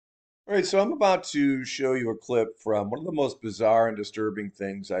All right, so I'm about to show you a clip from one of the most bizarre and disturbing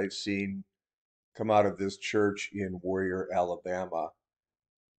things I've seen come out of this church in Warrior, Alabama.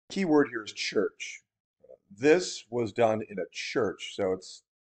 Key word here is church. This was done in a church, so it's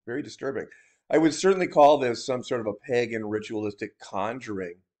very disturbing. I would certainly call this some sort of a pagan ritualistic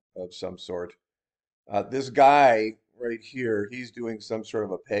conjuring of some sort. This guy right here, he's doing some sort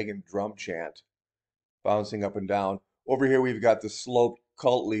of a pagan drum chant, bouncing up and down. Over here, we've got the sloped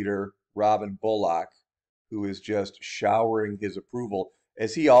cult leader, Robin Bullock, who is just showering his approval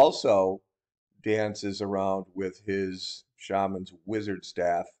as he also dances around with his shaman's wizard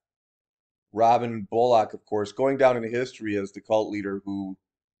staff. Robin Bullock, of course, going down in history as the cult leader who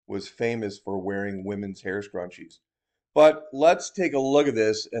was famous for wearing women's hair scrunchies. But let's take a look at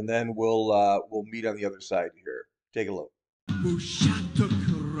this, and then we'll meet on the other side here. Take a look.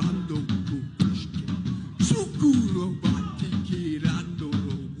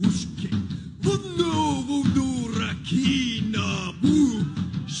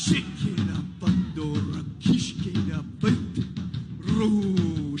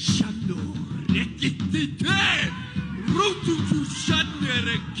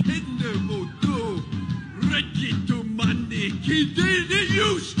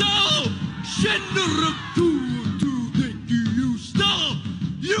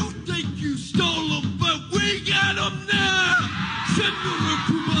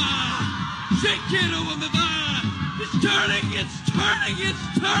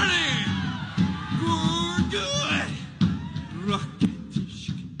 It's turning! Do it!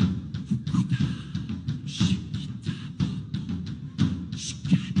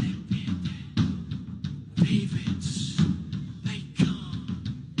 Davids, they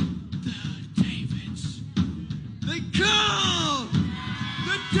come. The Davids, they come!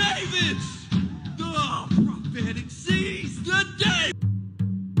 The Davids! The prophetic sees the Davids!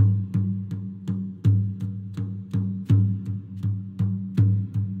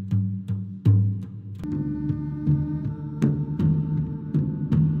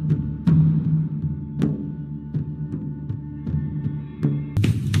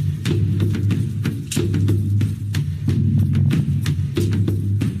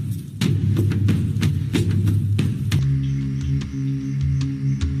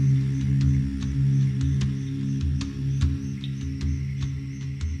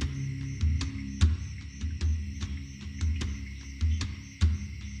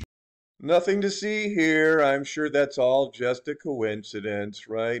 Nothing to see here. I'm sure that's all just a coincidence,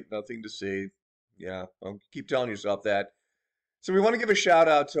 right? Nothing to see. Yeah, keep telling yourself that. So we want to give a shout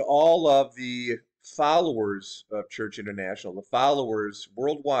out to all of the followers of Church International, the followers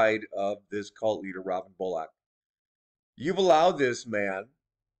worldwide of this cult leader, Robin Bullock. You've allowed this man,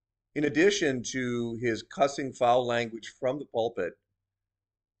 in addition to his cussing foul language from the pulpit,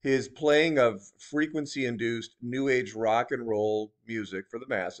 his playing of frequency-induced New Age rock and roll music for the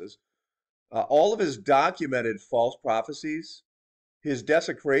masses, all of his documented false prophecies, his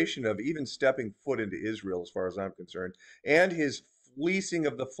desecration of even stepping foot into Israel, as far as I'm concerned, and his fleecing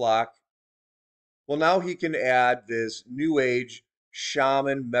of the flock. Well, now he can add this New Age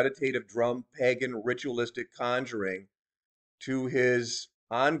shaman, meditative drum, pagan, ritualistic conjuring to his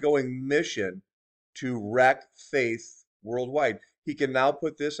ongoing mission to wreck faith worldwide. He can now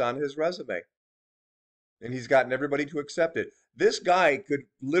put this on his resume, and he's gotten everybody to accept it. This guy could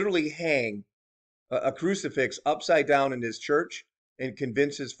literally hang a crucifix upside down in his church and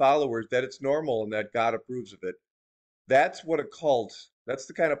convince his followers that it's normal and that God approves of it. That's what a cult, that's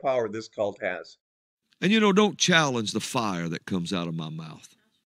the kind of power this cult has. And, you know, don't challenge the fire that comes out of my mouth.